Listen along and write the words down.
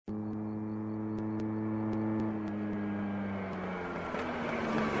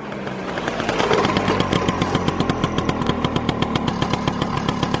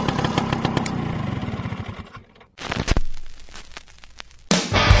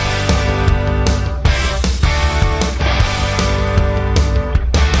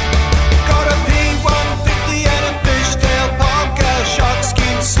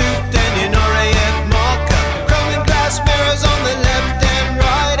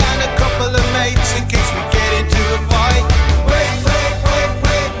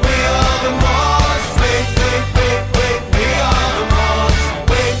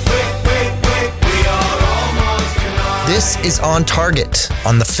Tuesdays on Target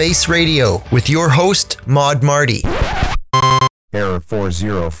on the Face Radio with your host, Maud Marty. Error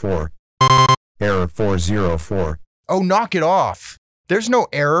 404. Error 404. Oh, knock it off. There's no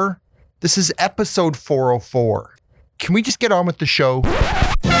error. This is episode 404. Can we just get on with the show?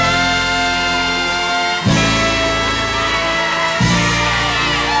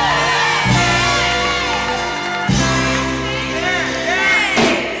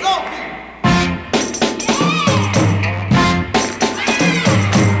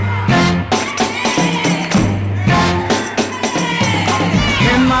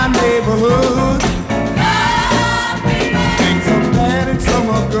 Neighborhood, things are bad and some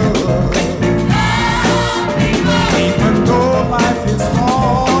are good. Even though life is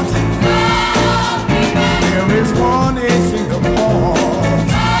hard, there is one ace in the board.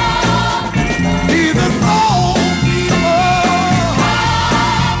 He's a soul people.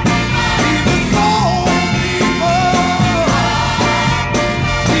 He's a soul people.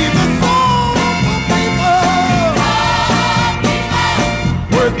 He's a soul people.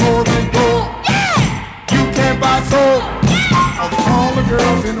 Worth more than soul of all the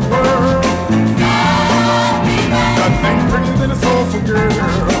girls in the world. Nothing prettier than a soulful girl.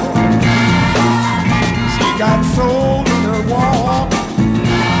 She got soul in her walk.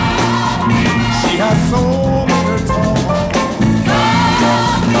 She has soul in her talk.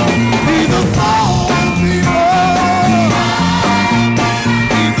 He's a soul people.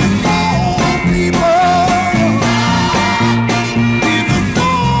 He's a soul people. He's a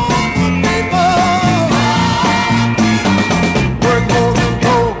soul people.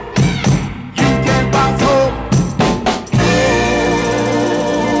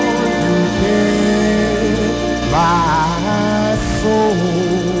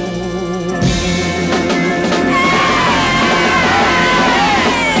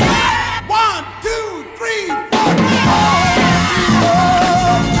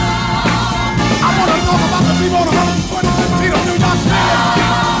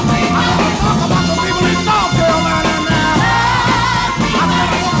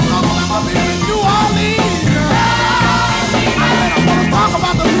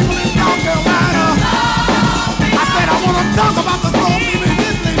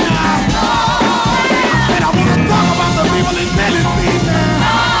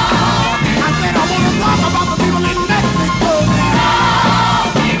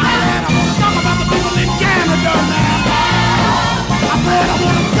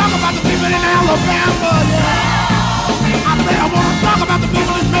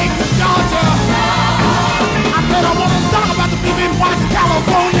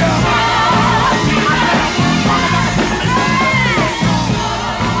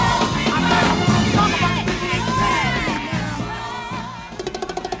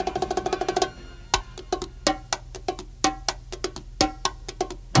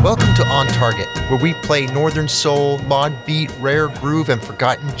 Welcome to On Target, where we play Northern Soul, mod beat, rare groove, and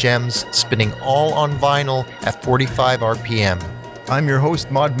forgotten gems, spinning all on vinyl at 45 RPM. I'm your host,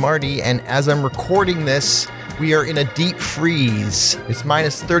 Maud Marty, and as I'm recording this, we are in a deep freeze. It's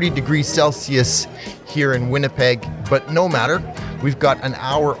minus 30 degrees Celsius here in Winnipeg, but no matter. We've got an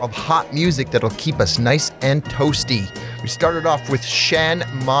hour of hot music that'll keep us nice and toasty. We started off with Shan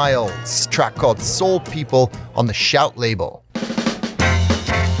Miles, track called Soul People on the Shout label.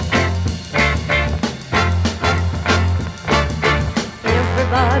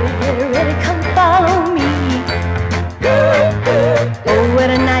 Everybody get ready, come follow me. Oh, what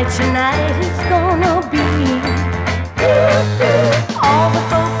a night tonight is gonna be. All the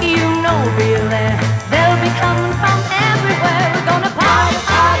folk you know be there. They'll be coming from everywhere. We're gonna party,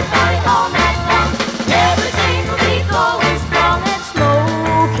 party, party all night long. Everything will be going strong at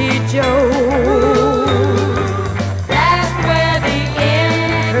Smoky Joe. That's where the in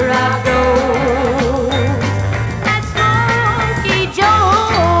crowd goes. At Smoky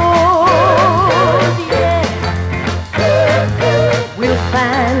Joe's, yeah. We'll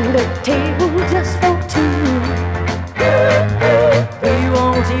find a table just for two. We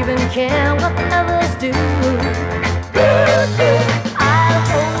won't even care what others do. I'll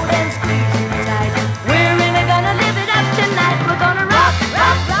hold and squeeze you tight. We're really gonna live it up tonight. We're gonna rock,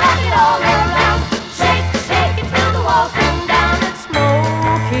 rock, rock it all around. Shake, shake it till the walls come down at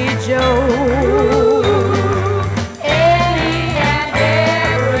Smoky Joe. Any and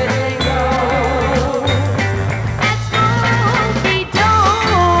everything goes at Smoky Joe's,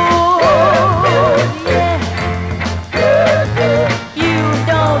 yeah. You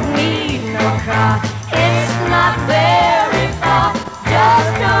don't need no car, it's not very far.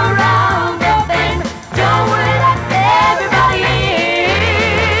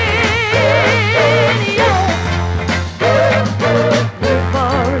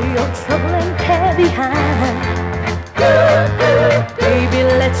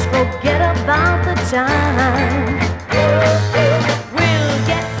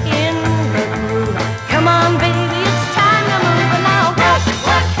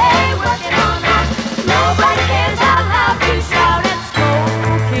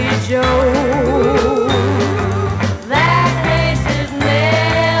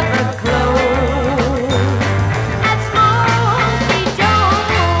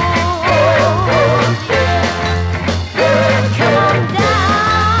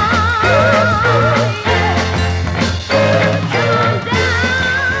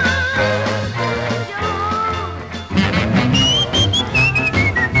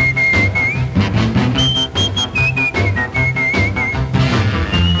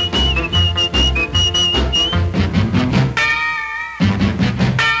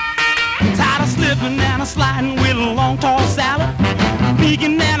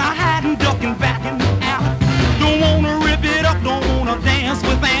 and I hiding, ducking back in the alley. Don't wanna rip it up, don't wanna dance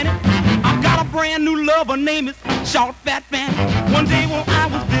with Annie. I've got a brand new lover, name is Short Fat Fanny. One day when I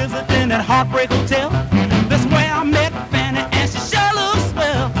was visiting at Heartbreak Hotel, that's where I met Fanny, and she sure looks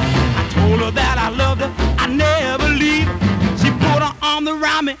swell. I told her that I loved her, I never leave her. She put her arm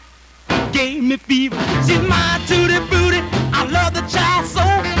around me, gave me fever. She's my tutti frutti, I love the child so.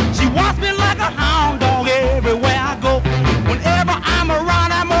 She wants me like a hound dog everywhere I go. Whenever I'm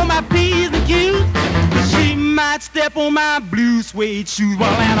around, I'm on my P's and Q's. But she might step on my blue suede shoes. Well,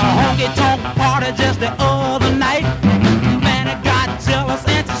 at a honky-tonk party just the other night, Fanny got jealous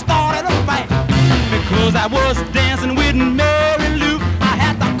and she started a fight. Because I was dancing with Mary Lou, I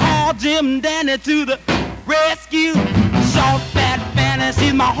had to call Jim Dandy to the rescue. Short Fat Fanny,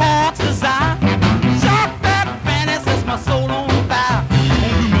 she's my heart's desire. Short Fat Fanny sets my soul on fire.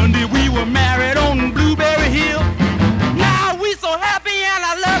 On Blue Monday we were married on Blueberry Hill. Now we so happy and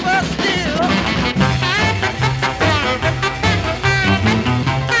I love her still.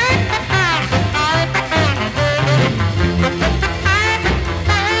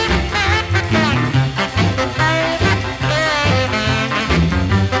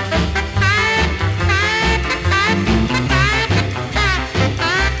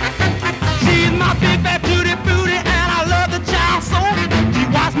 She's my big fat tutti frutti and I love the child so. She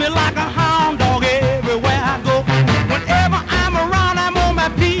watches me like a hound dog everywhere I go. Whenever I'm around, I'm on my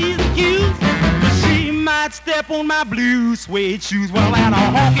P's and Q's. But she might step on my blue suede shoes. Well, at a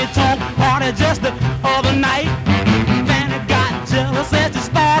honky-tonk party just the other night, Fanny got jealous and she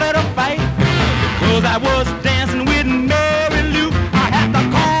started a fight. Because I was dancing with Mary Lou, I had to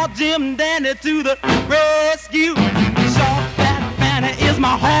call Jim Dandy to the rescue. Short Fat Fanny is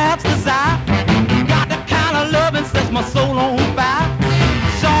my heart's desire. Got the kind of loving sets my soul on fire.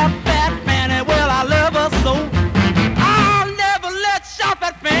 Short Fat Fanny, well, I love her so. I'll never let Short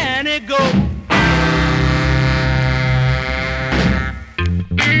Fat Fanny go.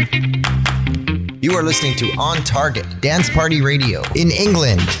 You are listening to On Target Dance Party Radio in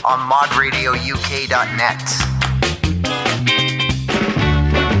England on modradiouk.net.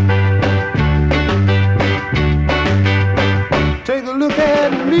 Take a look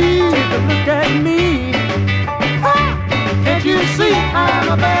at me, take a look at me. Can't you see I'm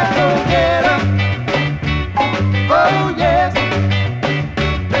a bad go-getter? Oh yes.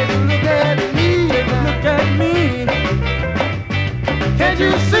 Take a look at me, take a look at me. Can't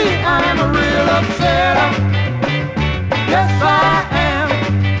you see I'm a real upsetter? Yes I am.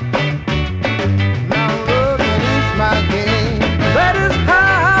 Now look, that is my game. That is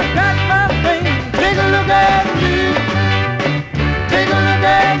how I got my thing. Take a look at me. Take a look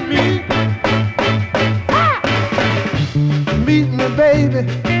at me. Meet me, baby,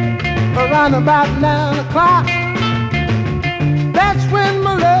 around about 9 o'clock. That's when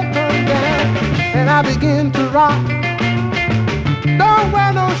my love comes down and I begin to rock. Don't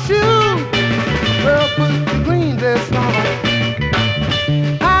wear no shoes, girl, put the green dress on.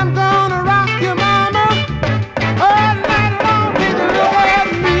 I'm gonna rock you, mama, all night long. Take a look at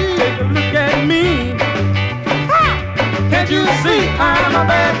me, take a look at me. Can't you see I'm a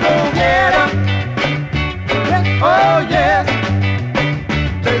bad go-getter? Oh yes.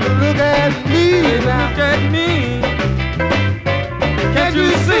 Take a look at me now. Look at me. Can't you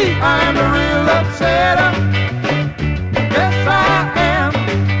see I'm a real upsetter? Yes I am.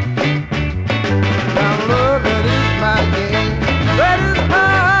 Now look, that is my game. That is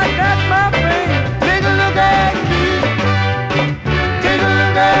how I got my fame. Take a look at me. Take a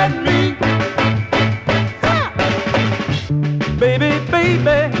look at me. Baby,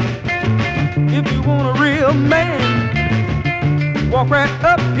 baby, if you want a real man, walk right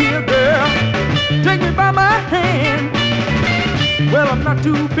up here, girl. Take me by my hand. Well, I'm not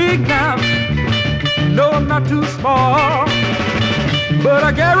too big now. No, I'm not too small. But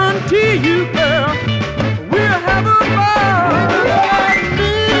I guarantee you, girl, we'll have a ball.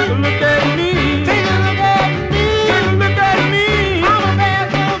 Take a look at me. Take a look at me. Take a look at me. I'm a bad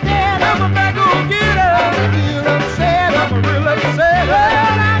go-getter. I'm a bad go-getter. I'm a real upset. I'm a real upset.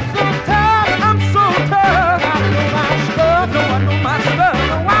 Well, I'm so tough. I'm so tough. I know my stuff. I know my stuff.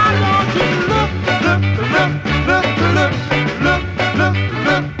 So why don't you look, look, look, look, look, look, look, look,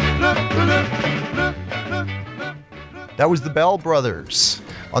 look, look, look, look. That was the Bell Brothers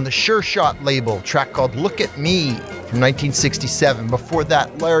on the Sure Shot label, track called Look at Me from 1967. Before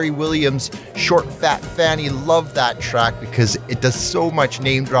that, Larry Williams, Short Fat Fanny. Love that track because it does so much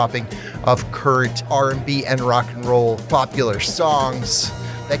name dropping of current R&B and rock and roll popular songs.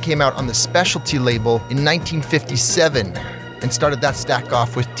 That came out on the Specialty label in 1957. and started that stack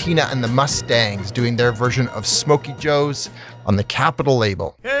off with Tina and the Mustangs doing their version of Smokey Joe's on the Capitol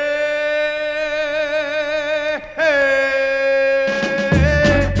label.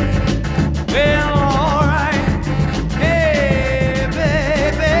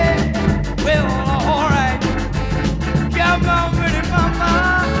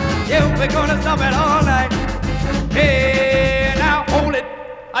 We're gonna stop it all night. Hey, now hold it.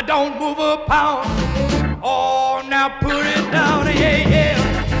 I don't move a pound. Oh, now put it down. Yeah, yeah.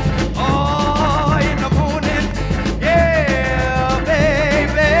 Oh, in the morning. Yeah,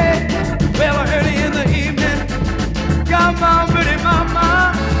 baby. Well, early in the evening. Come on, pretty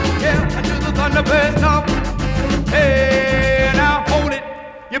mama. Yeah, I do the thunderbird stomp. Hey, now hold it.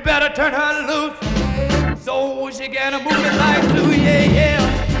 You better turn her loose. So she gotta move it like two. Yeah, yeah.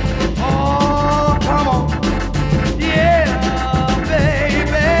 Oh, come on. Yeah,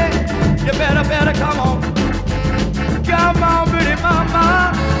 baby. You better come on. Come on, pretty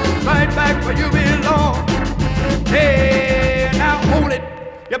mama. Right back where you belong. Hey, now hold it.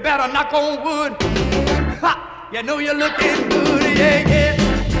 You better knock on wood. Ha! You know you're looking good. Yeah, yeah.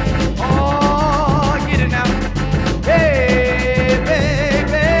 Oh, get it now. Hey,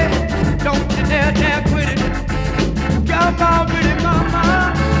 baby. Don't you dare quit it. Come on, pretty mama.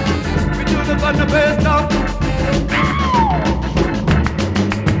 The thunderbird stomp.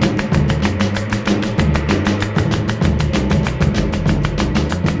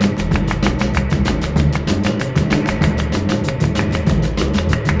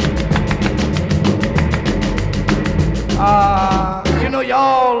 You know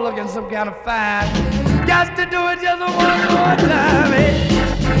y'all looking some kind of fine. Got to do it just one more time, eh?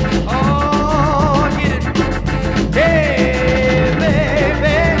 Oh, get it. Hey,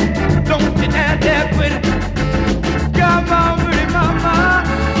 baby. Don't you dare quit it. Come on, pretty mama.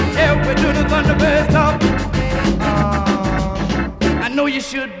 Yeah, we're doing the thunderbird stomp. I know you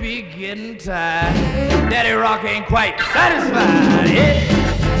should be getting tired. Daddy Rock ain't quite satisfied, yeah.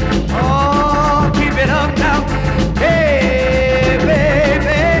 Oh, keep it up now. Hey,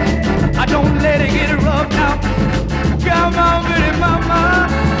 baby. I don't let it get rough now. Come on, pretty mama.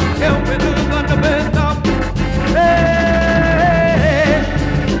 Yeah, we're doing the thunderbird stomp. Hey.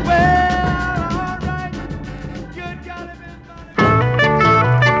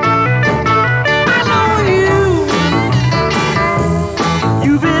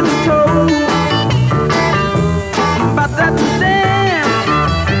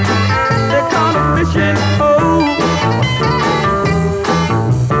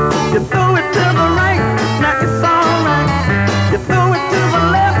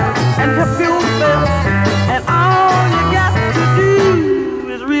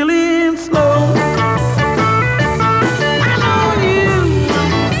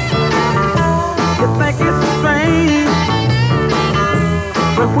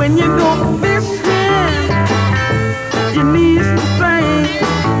 When you go fishing, you need some strength.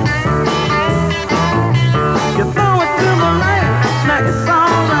 You throw it to the right, now it's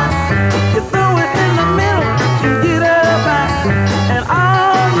alright. You throw it in the middle, you get her back. And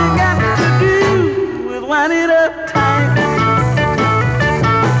all you got to do is wind it up tight.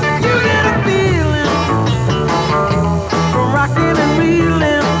 You get a feeling from rocking and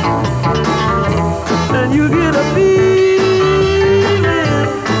reeling. And you get a feeling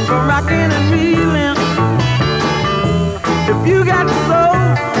rockin' and reelin'. If you got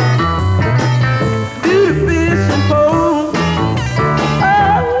soul, do the fishing pole. Oh,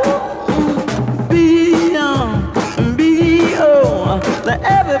 B-O, let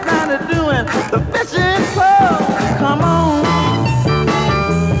everybody doing the fishing pole. Come on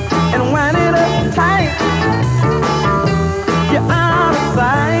and wind it up tight. You're out of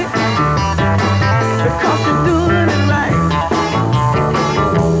sight because you're doing it right.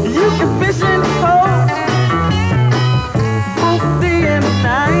 Fishing pole, both day and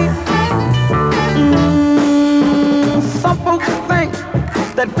night. Some folks think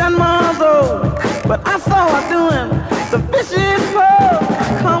that grandma's old, but I saw her doing the fishing pole.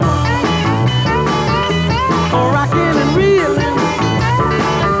 Come on, rocking and reeling.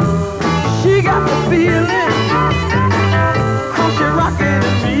 She got the feeling, 'cause she rocking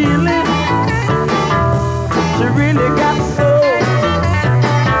and reeling. She really got soul.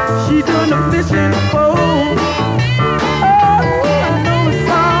 She doing the fishing pole. Oh, I know it's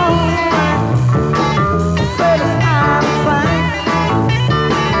alright. Said it's out of sight.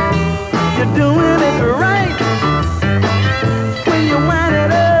 You're doing it right when you wind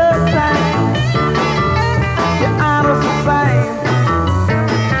it up tight. You're out of sight.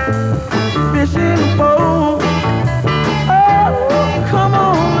 Fishing pole.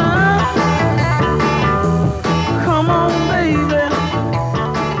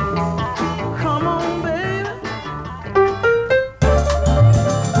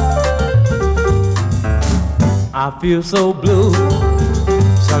 I feel so blue.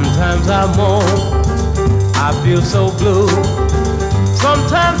 Sometimes I moan. I feel so blue.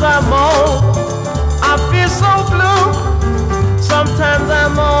 Sometimes I moan. I feel so blue. Sometimes I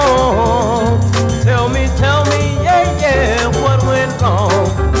moan. Tell me, yeah, yeah, what went wrong?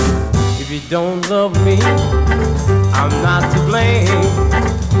 If you don't love me, I'm not to blame.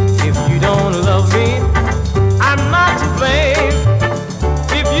 If you don't love me, I'm not to blame.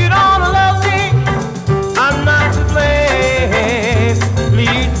 If you don't love me, I'm not to blame.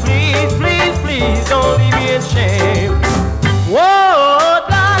 Please, please, please, please, don't leave me in shame. Whoa,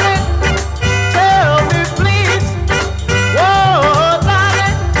 darling, tell me please. Whoa,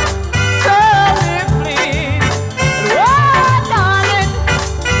 darling, tell me please. Whoa, darling,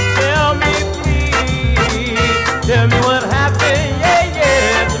 tell me please. Tell me what happened, yeah,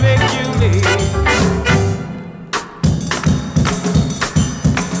 yeah, to make you leave.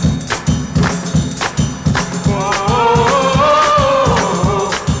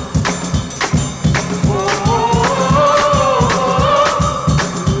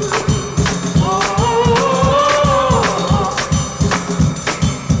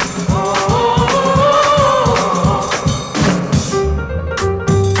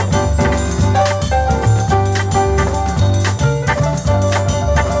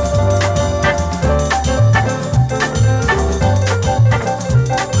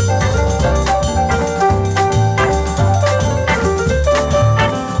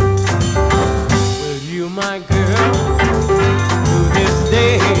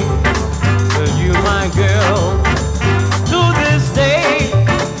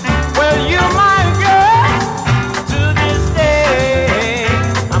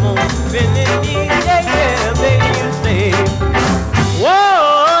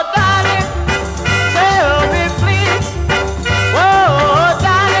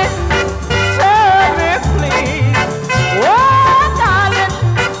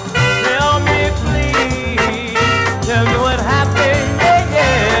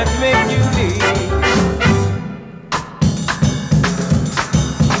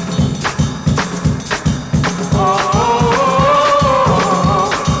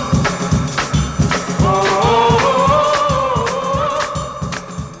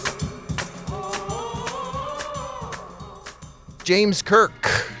 James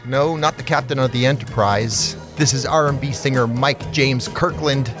Kirk. No, not the captain of the Enterprise. This is R&B singer Mike James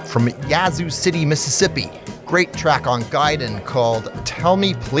Kirkland from Yazoo City, Mississippi. Great track on Gaiden called Tell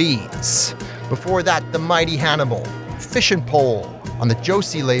Me Please. Before that, the Mighty Hannibal, Fishin' Pole on the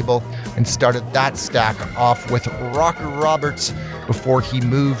Josie label, and started that stack off with Rocker Roberts before he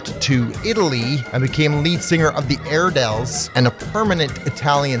moved to Italy and became lead singer of the Airedales and a permanent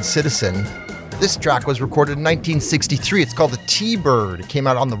Italian citizen. This track was recorded in 1963. It's called The T-Bird. It came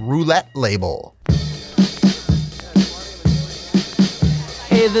out on the Roulette label.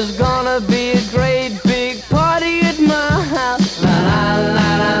 Hey, there's gonna be a great big party at my house. La la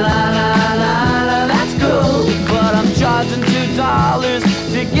la la la la la la. That's cool, but I'm charging $2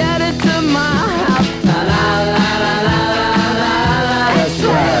 to get it to my house. La la la la la la la la. That's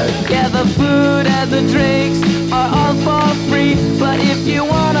right. Yeah, the food and the drinks are all for free, but if you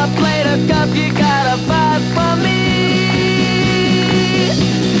wanna play the cup, you gotta buy it for me.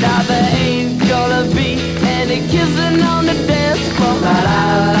 Now there ain't gonna be any kissing on the dance floor. La la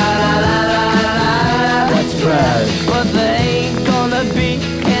la la la la la. That's right. But there ain't gonna be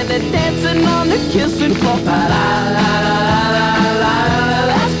any dancing on the kissing floor. La la la la la la la.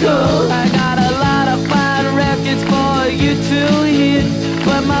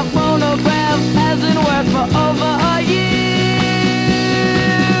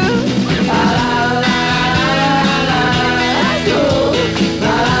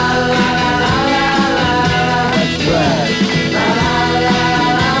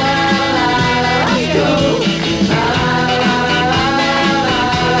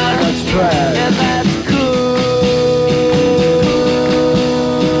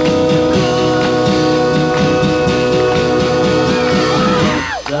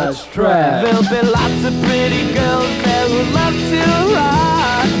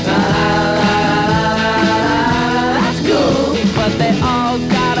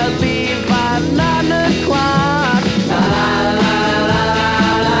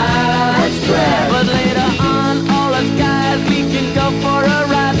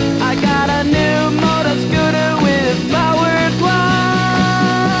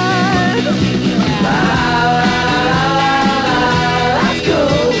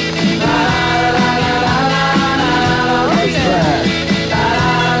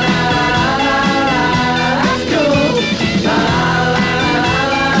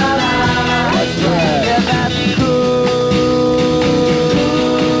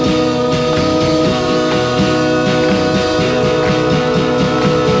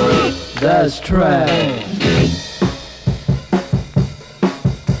 That's trash.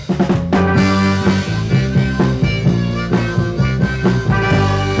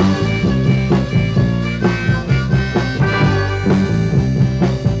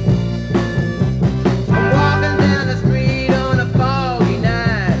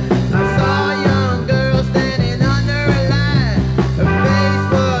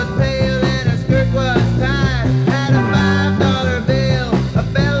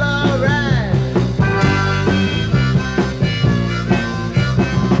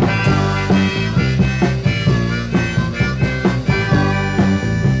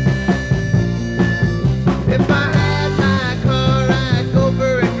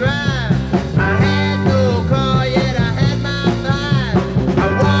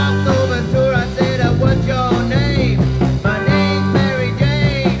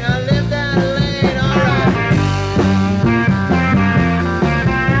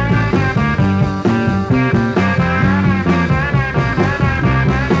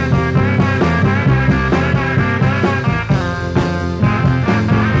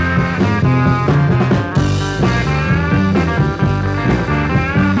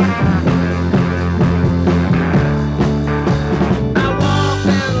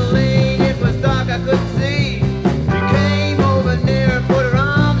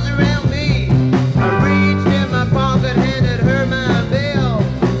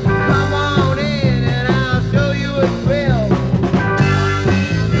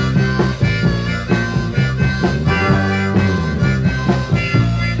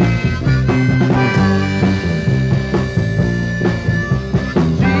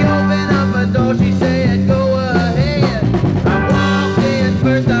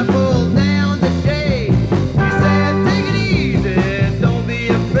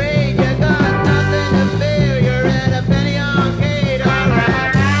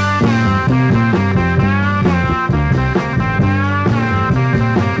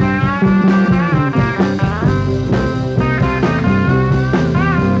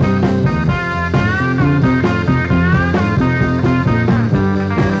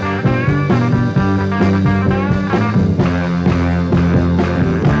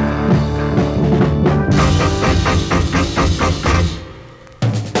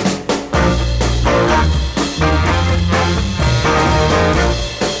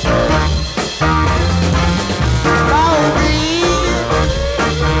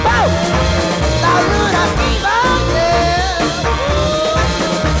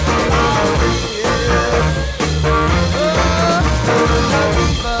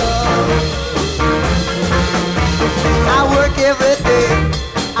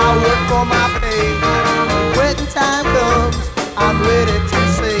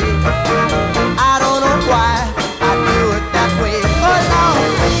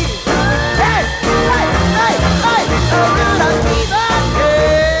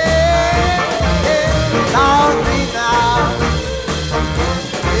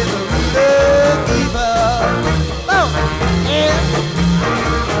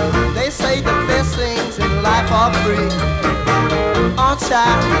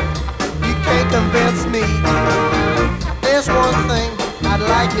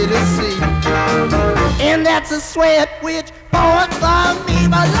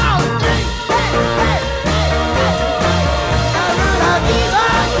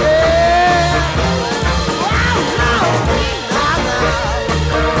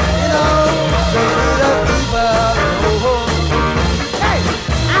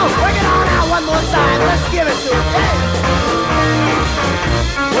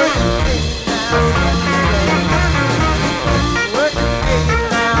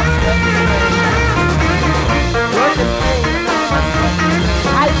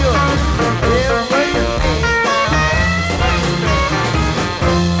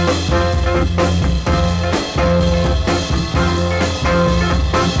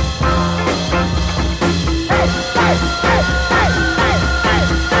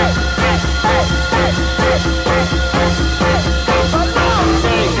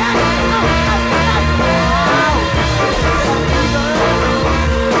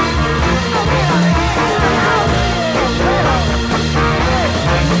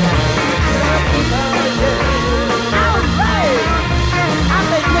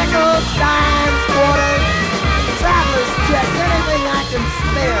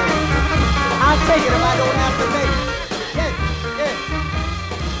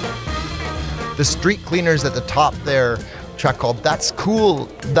 The Street Cleaners at the top there, track called That's Cool,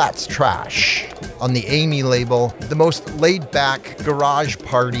 That's Trash on the Amy label. The most laid-back garage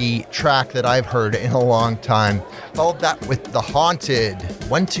party track that I've heard in a long time. Followed that with The Haunted,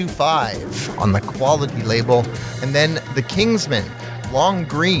 125 on the Quality label. And then The Kingsmen, Long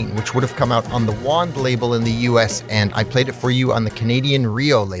Green, which would have come out on the Wand label in the US, and I played it for you on the Canadian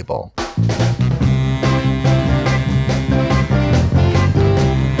Rio label.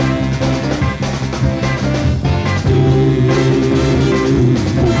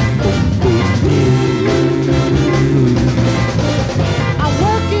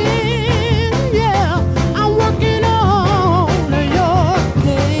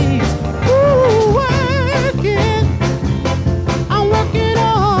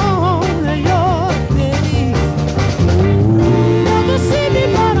 Never see me,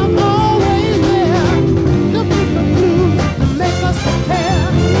 but I'm always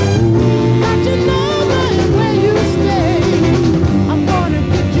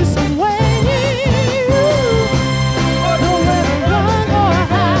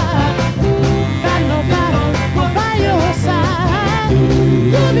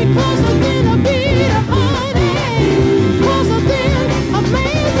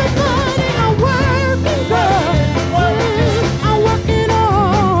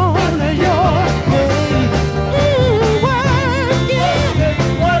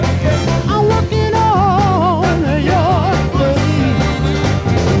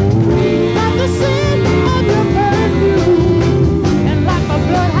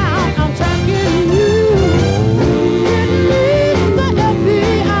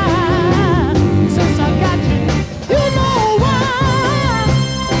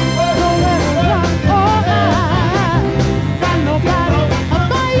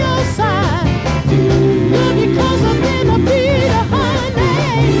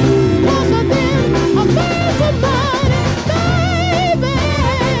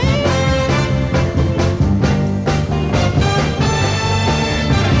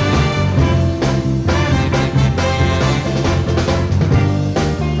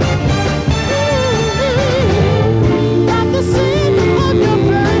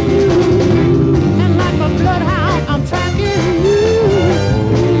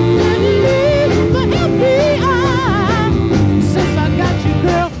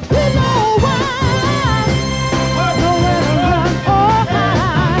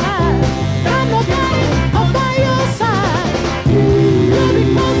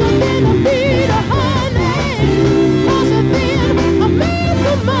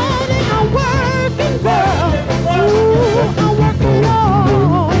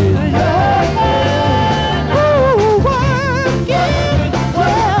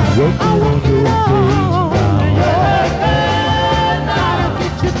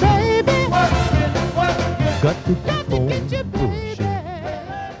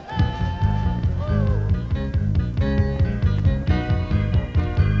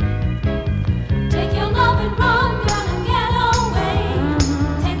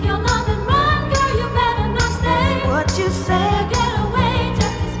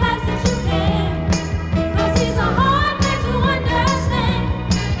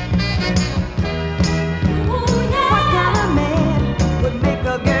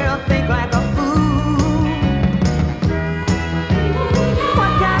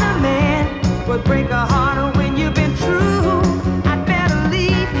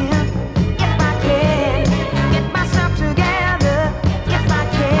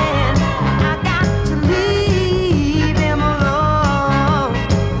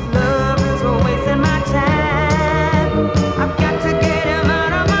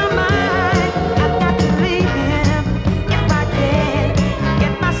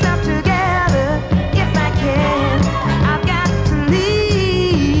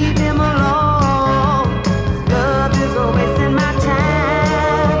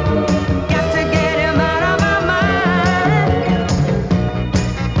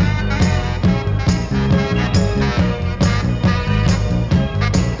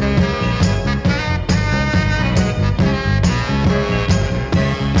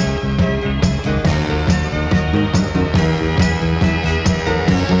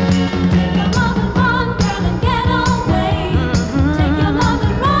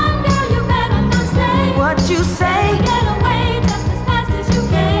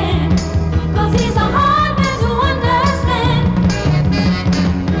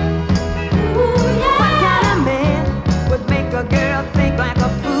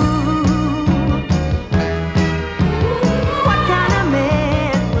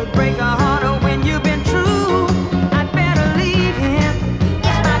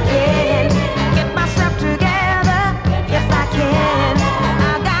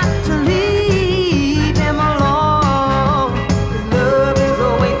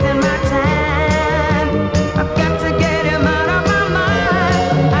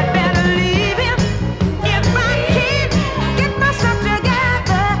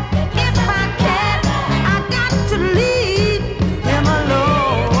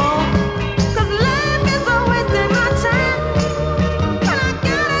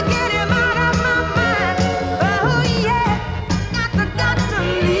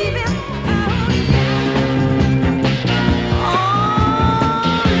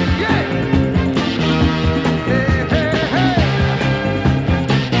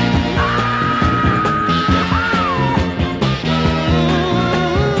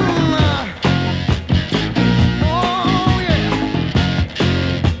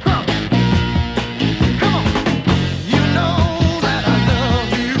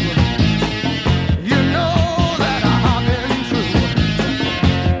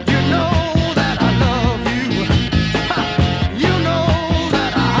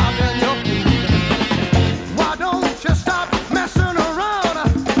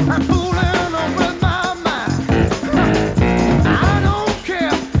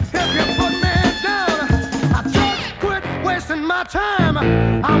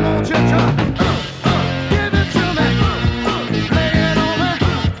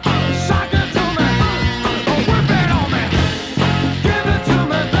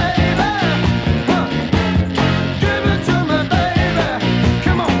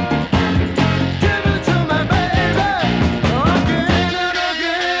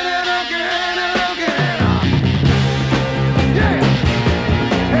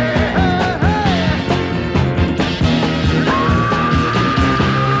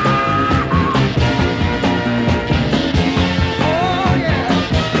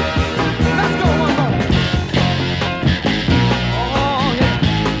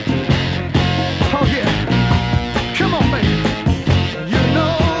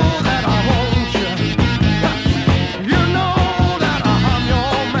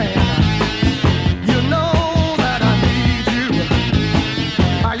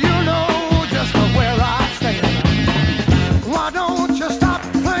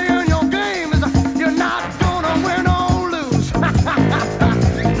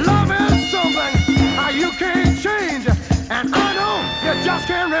you just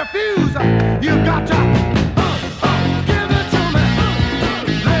can't refuse. You got to give it to me,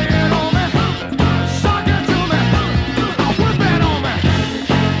 lay it on me, suck it to me, whip it on me,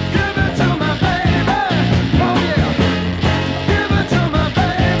 give it to me, baby. Oh yeah, give it to me,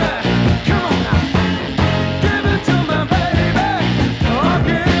 baby. Come on now, give it to me, baby.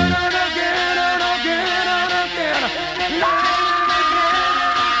 Again and again and again and again. Come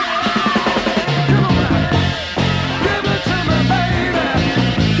on now, give it to me, baby.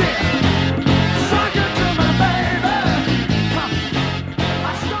 Yeah, suck it to me, baby. Come, I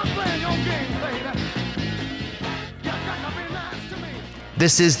stop playing your games, baby. You got to be nice to me.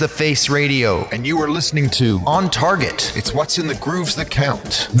 This is The Face Radio. And you are listening to On Target. It's what's in the grooves that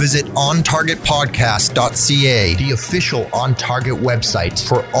count. Visit ontargetpodcast.ca, the official On Target website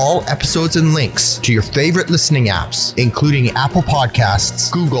for all episodes and links to your favorite listening apps, including Apple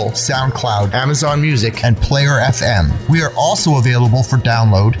Podcasts, Google, SoundCloud, Amazon Music, and Player FM. We are also available for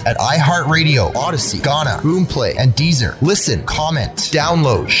download at iHeartRadio, Odyssey, Ghana, Boomplay, and Deezer. Listen, comment,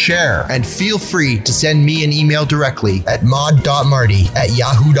 download, share, and feel free to send me an email directly at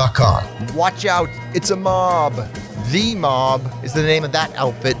mod.marty@yahoo.com. Watch out, it's a mob. The Mob is the name of that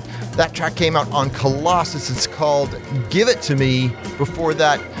outfit. That track came out on Colossus. It's called Give It To Me. Before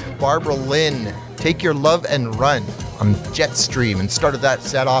that, Barbara Lynn, Take Your Love and Run on Jetstream. And started that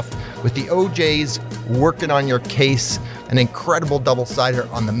set off with the OJs, Working on Your Case, an incredible double-sider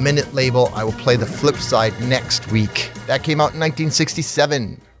on the Minute label. I will play the flip side next week. That came out in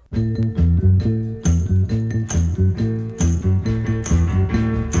 1967.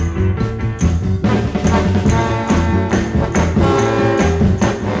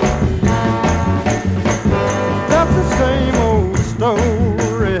 That's the same old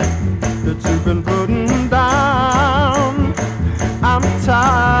story that you've been putting down. I'm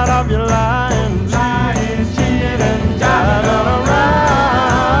tired of you lying, cheating, driving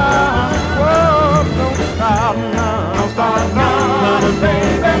around. Whoa, don't stop now, baby.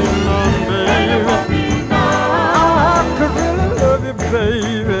 I could really love you,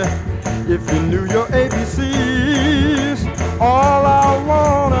 baby, if you knew your ABCs. All I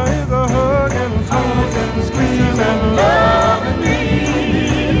want is a hug and squeeze and love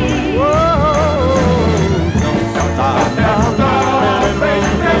me. Whoa, don't stop now, baby.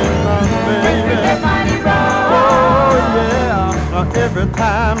 Oh yeah, every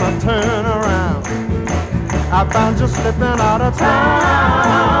time I turn around, I find you slipping out of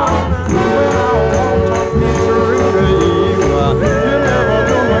town. When I want to be true to you, you never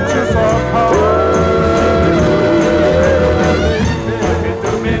do what you're supposed to.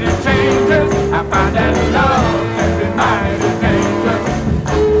 Too many changes, I find that love can be mighty dangerous.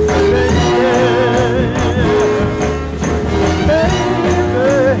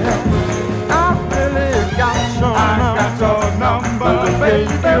 Baby, I really got your number,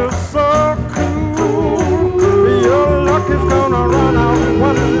 baby. You're so cool. Your luck is gonna run out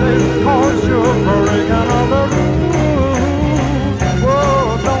one day, 'cause you're breaking all the rules.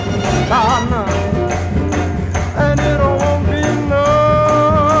 Whoa, don't stop now. And it won't be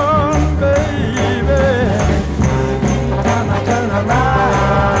none, baby. Turn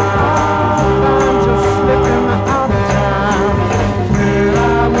around, I'm just slipping out of town. Well, I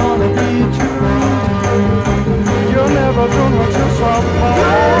wanna be true. You'll never do what you're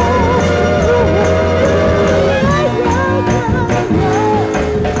supposed to.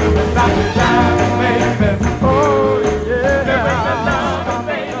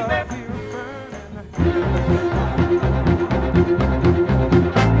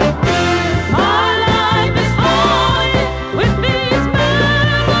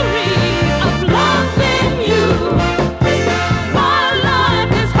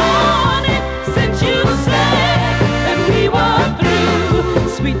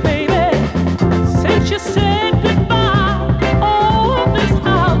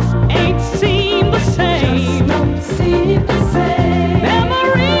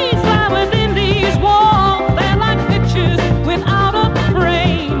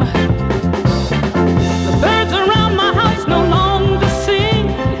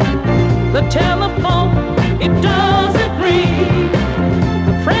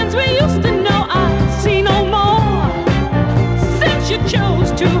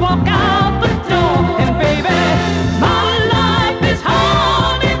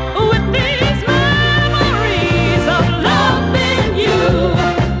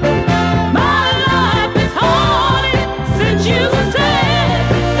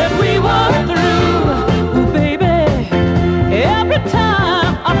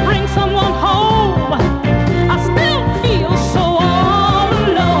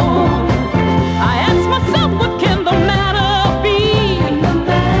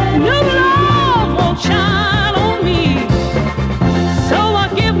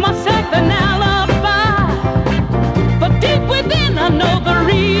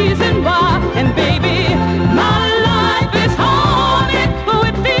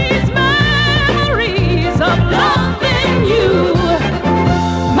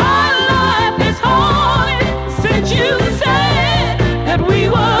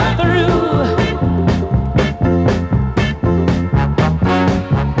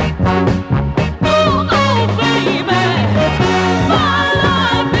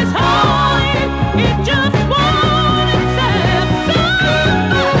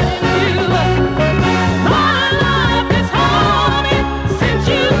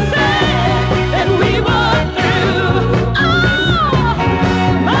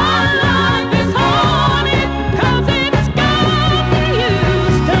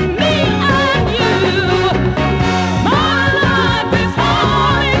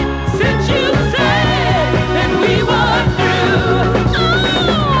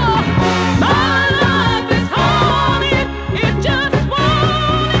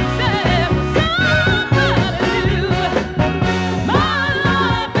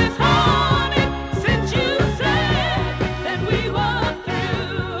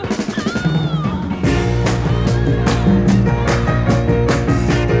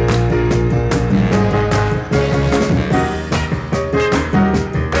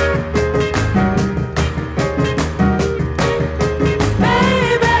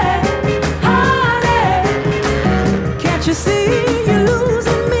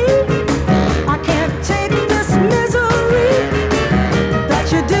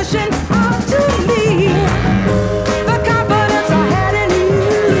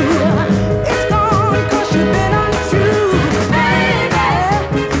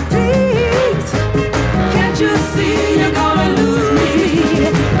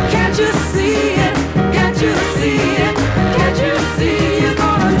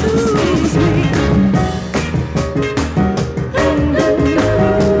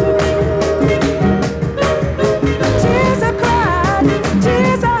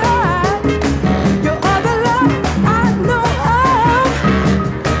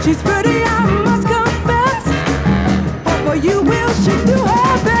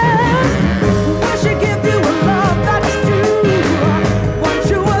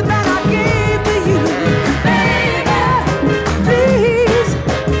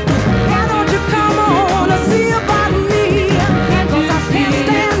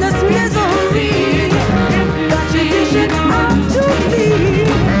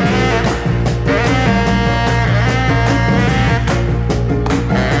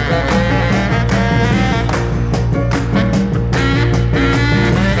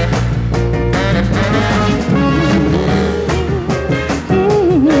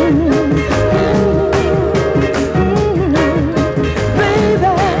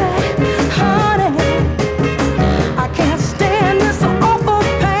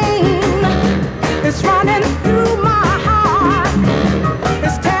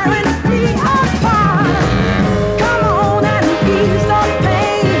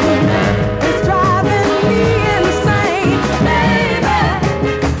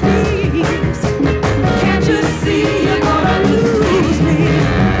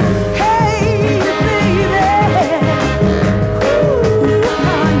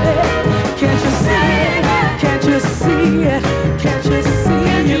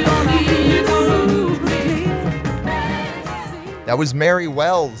 That was Mary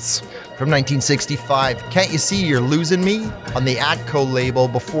Wells from 1965. Can't You See You're Losing Me? On the Atco label.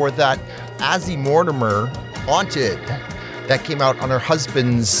 Before that, Azzy Mortimer, Haunted. That came out on her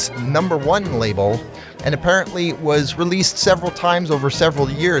husband's #1 label, and apparently was released several times over several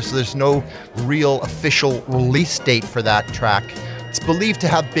years, so there's no real official release date for that track. It's believed to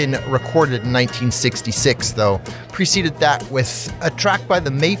have been recorded in 1966, though. Preceded that with a track by the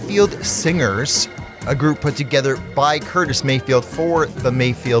Mayfield Singers, a group put together by Curtis Mayfield for the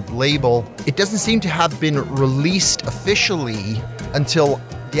Mayfield label. It doesn't seem to have been released officially until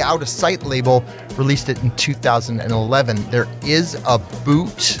the Out of Sight label released it in 2011. There is a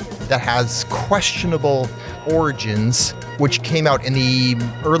boot that has questionable origins, which came out in the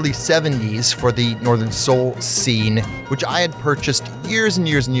early 70s for the Northern Soul scene, which I had purchased years and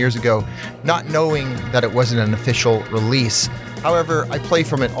years and years ago, not knowing that it wasn't an official release. However, I play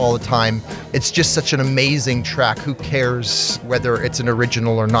from it all the time. It's just such an amazing track. Who cares whether it's an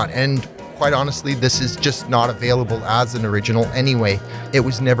original or not? And quite honestly, this is just not available as an original anyway. It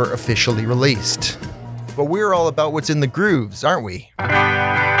was never officially released. But we're all about what's in the grooves, aren't we? A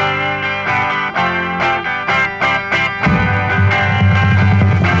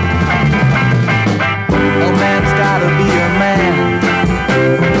man's gotta be a man.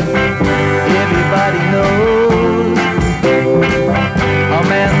 Everybody knows. A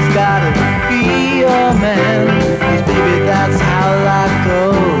man's gotta be a man. 'Cause baby, that's how life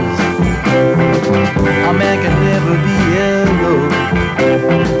goes. A man can never be alone.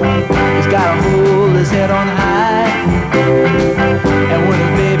 He's gotta hold his head on high. And when a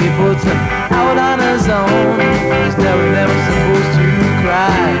baby puts him out on his own, he's never supposed to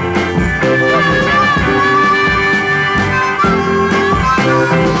cry.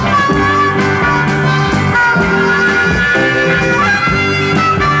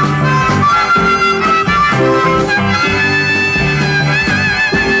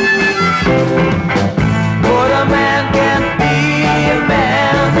 But a man can't be a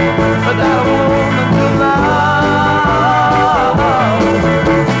man without a woman to love.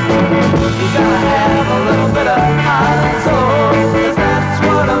 You gotta have a little bit of heart and soul, 'cause that's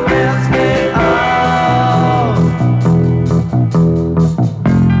what a man's made of.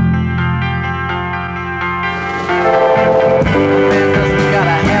 A man doesn't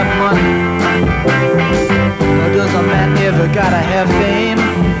gotta have money, nor does a man ever gotta have fame.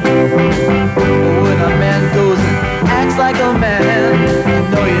 But when a man goes and acts like a man, you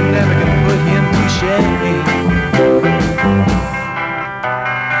know you're never gonna put him to shame.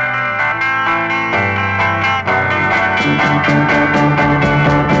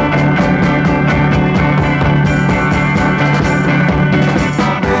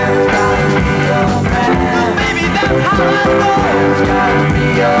 Baby, that's how I know. It's gotta be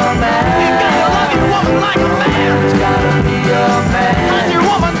a man. You gotta love your woman like a man. It's gotta be a man. 'Cause your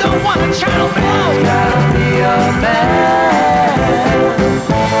woman don't want a child flow. It's gotta be a man.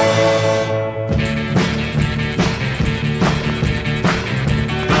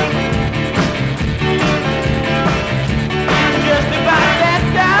 Just about that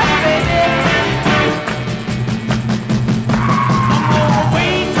time, baby. I'm gonna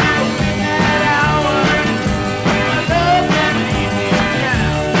wait till midnight hour. My love never leaves me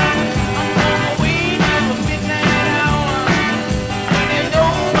down. I'm gonna wait till midnight hour when there's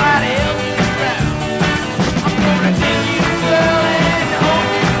nobody else around. I'm gonna take you, girl, and hold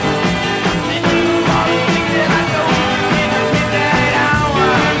you, and do all the things that I told you in the midnight hour.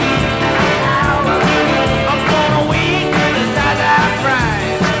 I'm gonna wait till the stars are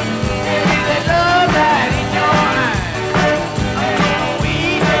bright. There's that love light in your eyes. I'm gonna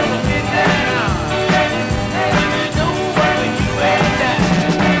wait till the midnight hour. There's no one but you and I.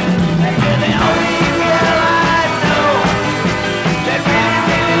 You're the only girl I know that really,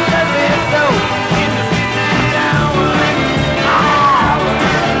 really loves me so. In the midnight hour,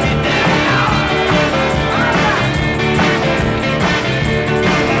 midnight hour.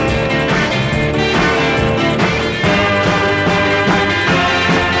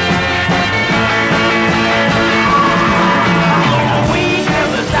 Wait till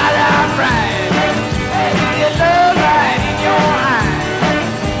the stars are bright. There's that love light in your eyes.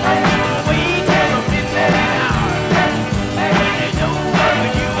 Wait till the midnight hour. There's no one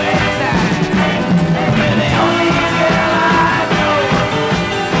but you and I. You're the only girl I know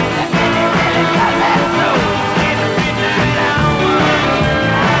that really, really got that soul. In the midnight hour.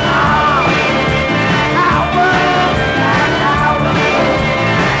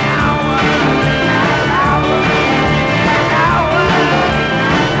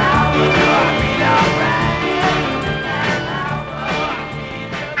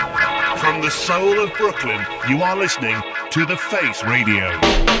 From the soul of Brooklyn, you are listening To the Face Radio.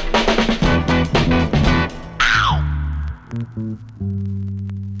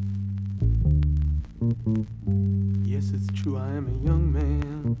 Yes, it's true, I am a young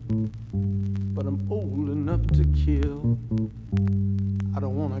man, but I'm old enough to kill. I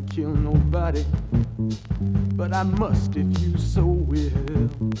don't wanna kill nobody, but I must if you so will.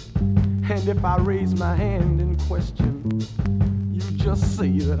 And if I raise my hand in question, you just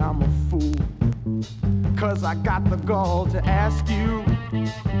say that I'm a fool. 'Cause I got the gall to ask you,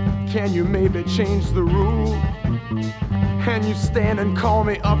 can you maybe change the rule? And you stand and call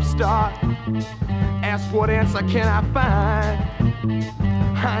me upstart, ask what answer can I find?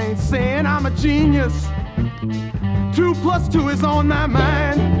 I ain't saying I'm a genius, 2 + 2 is on my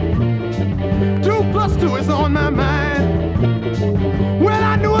mind. 2 + 2 is on my mind. Well,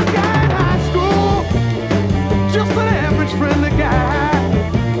 I knew a guy in high school, just an average friendly guy.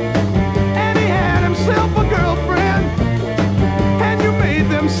 Himself a girlfriend, and you made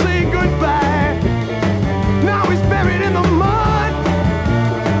them say goodbye. Now he's buried in the mud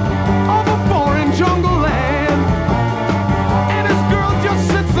of a foreign jungle land, and his girl just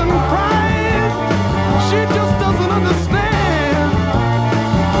sits and cries. She just doesn't understand.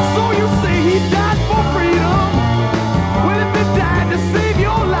 So you say he died for freedom. Well, if he died to save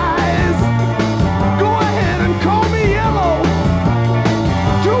your lives, go ahead and call me yellow.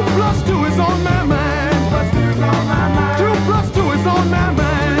 2 + 2 is on my mind. 2 + 2 is on my mind.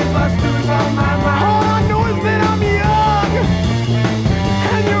 All I know is that I'm young,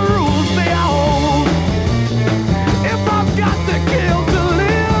 and your rules they are old. If I've got to kill to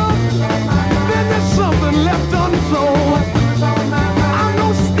live, then there's something left untold. I'm no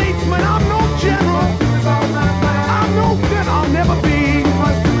statesman, I'm no general, I'm no good, I'll never be.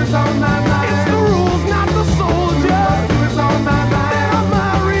 It's the rules, not the soldiers, that are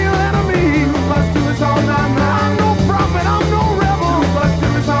my real enemy. I'm no prophet, I'm no rebel,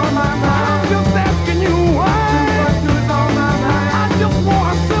 I'm just asking you why. I just want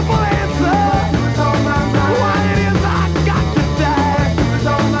a simple answer, why it is I got to die.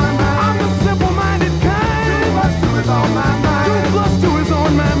 I'm the simple-minded kind. 2 + 2 is on my mind. 2 + 2 is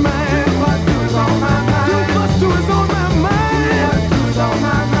on my mind. 2 + 2 is on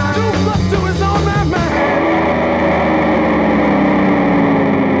my mind. 2 + 2 is on my mind.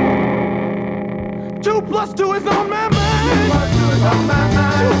 2 + 2 is on my mind. 2 + 2 is on my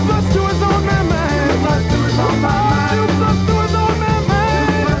mind. 2 + 2 is on my mind. 2 + 2 is on my mind. 2 + 2 is on my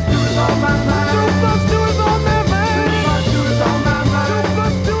mind. 2 + 2 is on my mind. 2 + 2 is on my mind. 2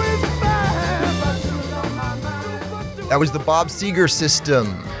 + 2 is fine. That was the Bob Seger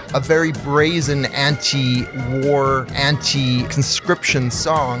System, a very brazen anti-war, anti-conscription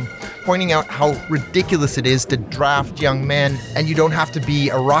song, pointing out how ridiculous it is to draft young men, and you don't have to be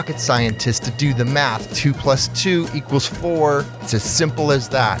a rocket scientist to do the math. 2 + 2 = 4. It's as simple as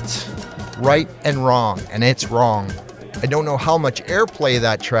that. Right and wrong, and it's wrong. I don't know how much airplay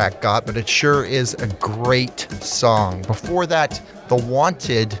that track got, but it sure is a great song. Before that, The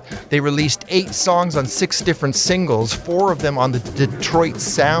Wanted, they released 8 songs on 6 different singles, 4 of them on the Detroit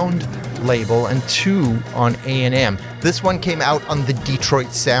Sound label and 2 on A&M. This one came out on the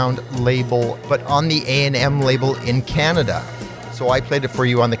Detroit Sound label, but on the A&M label in Canada. So I played it for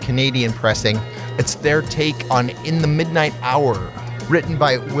you on the Canadian pressing. It's their take on In the Midnight Hour, written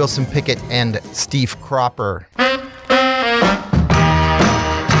by Wilson Pickett and Steve Cropper.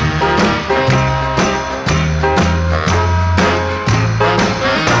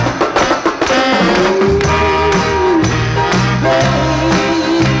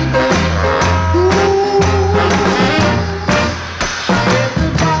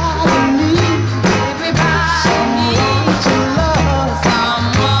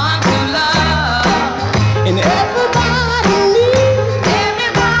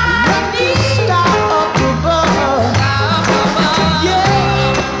 Everybody needs stop above.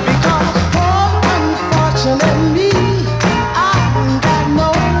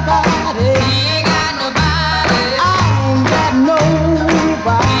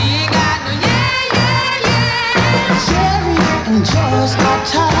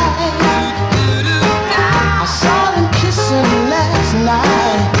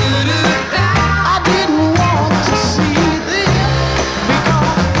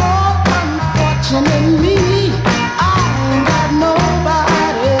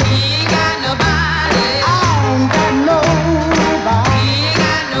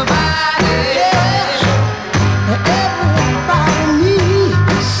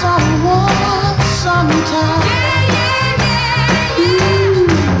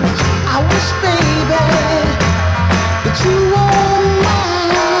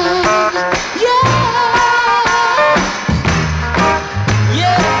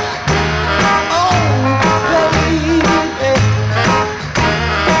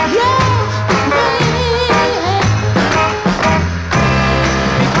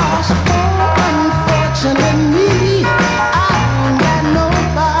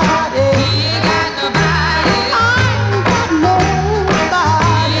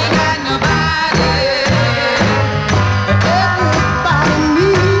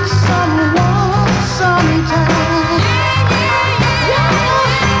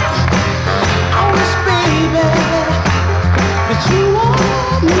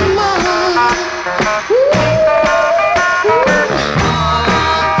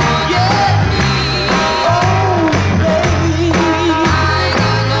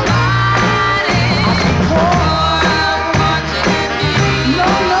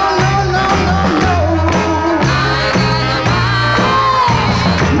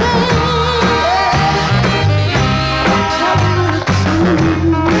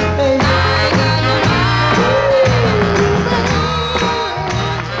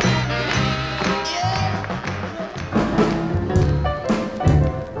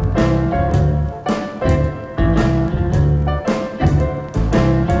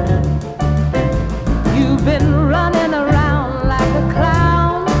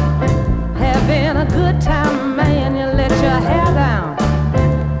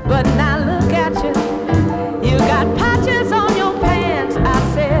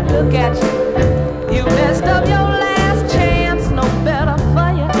 look at you. You messed up your last chance. No better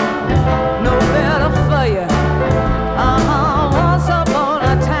for you. No better for you. Once upon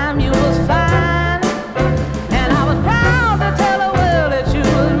a time you was fine, and I was proud to tell the world that you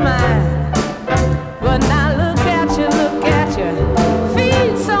was mine. But now look at you,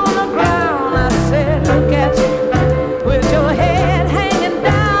 feet on the ground. I said, look at you, with your head hanging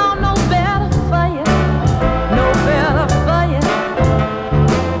down. No better for you, no better for you.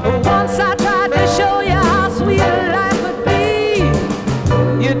 Once I tried to show you how sweet life would be.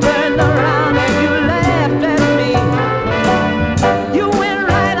 You turned around and you laughed at me. You went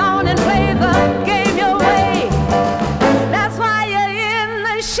right on and played the game your way. That's why you're in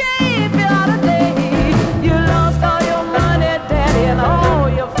the shape you are today. You lost all your money, daddy, and all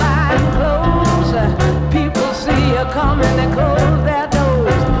your fine clothes. People see you coming and close their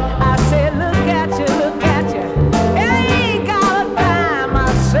doors. I said, look at you, look at you. Ain't got a dime. I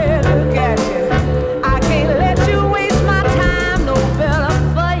said, look at you. I can't let you waste my time. No better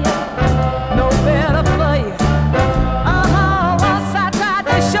for you, no better for you. Once I tried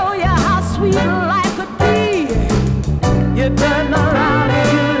to show you how sweet life could be. You turned around and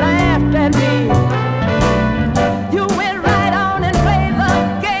you laughed at me. You went right on and played the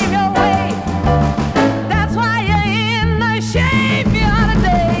game your way. That's why you're in the shape you are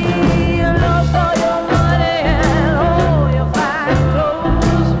today. You lost all your money and all your fine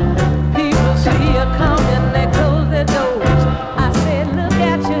clothes. People see you coming, they close their doors. I said, look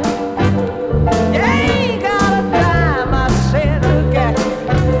at you. You ain't got a dime. I said, look at you.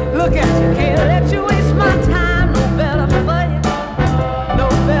 Look at you. Can't let you waste my time. No better for you. No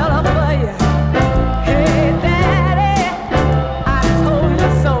better for you. Hey, daddy, I told you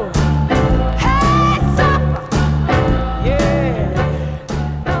so. Hey, suffer. Yeah.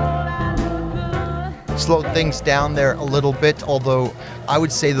 Don't I look good? Slowed things down there a little bit, although I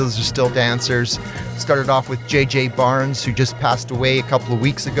would say those are still dancers. Started off with J.J. Barnes, who just passed away a couple of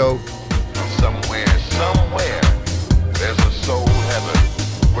weeks ago. Somewhere, there's a soul heaven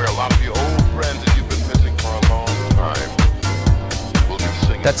where a lot of your old friends that you've been missing for a long time will be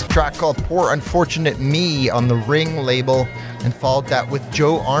singing. That's a track called Poor Unfortunate Me on the Ring label, and followed that with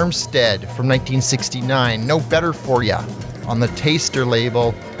Joe Armstead from 1969, No Better For Ya on the Taster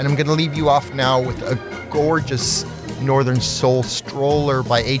label. And I'm going to leave you off now with a gorgeous Northern Soul stroller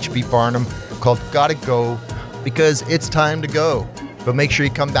by H.B. Barnum called Gotta Go, because it's time to go. But make sure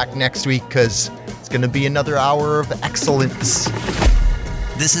you come back next week, because it's going to be another hour of excellence.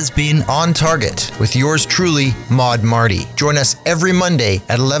 This has been On Target with yours truly, Maud Marty. Join us every Monday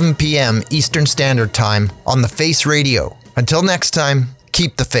at 11 p.m. Eastern Standard Time on The Face Radio. Until next time,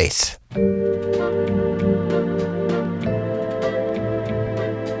 keep the faith.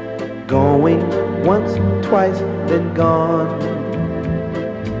 Going once, twice, then gone.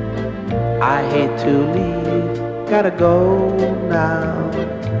 I hate to leave, gotta go now.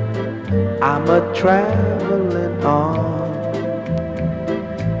 I'm a traveling on.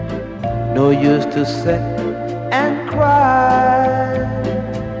 No use to sit and cry.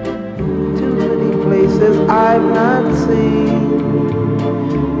 Too many places I've not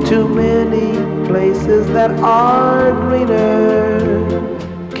seen. Too many places that are greener.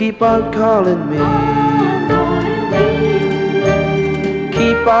 Keep on calling me.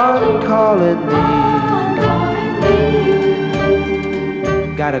 Keep on calling me.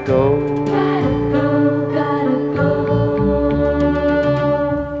 Gotta go.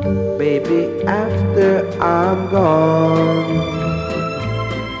 Baby, after I'm gone,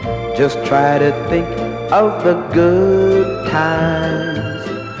 just try to think of the good times.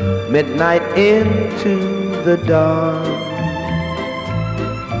 Midnight into the dawn,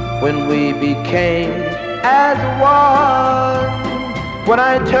 when we became as one. When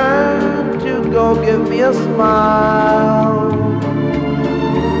I turn to go, give me a smile,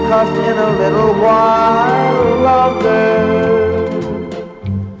 'cause in a little while longer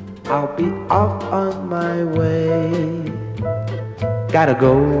I'll be off on my way. Gotta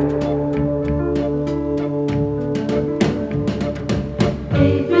go.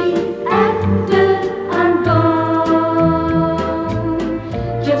 Baby, after I'm gone,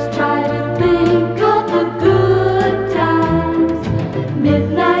 just try to think of the good times.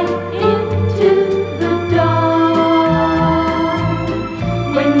 Midnight into the dawn,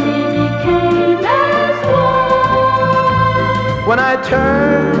 when we became as one. When I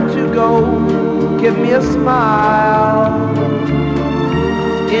turn to go, give me a smile.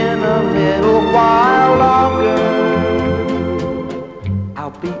 In a little while longer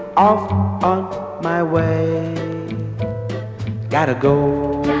I'll be off on my way. Gotta go.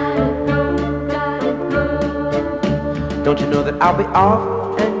 Gotta go, gotta go. Don't you know that I'll be off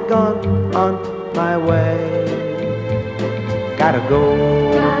and gone on my way. Gotta go.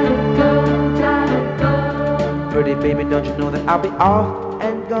 Pretty baby, don't you know that I'll be off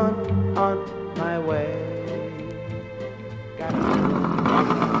and gone on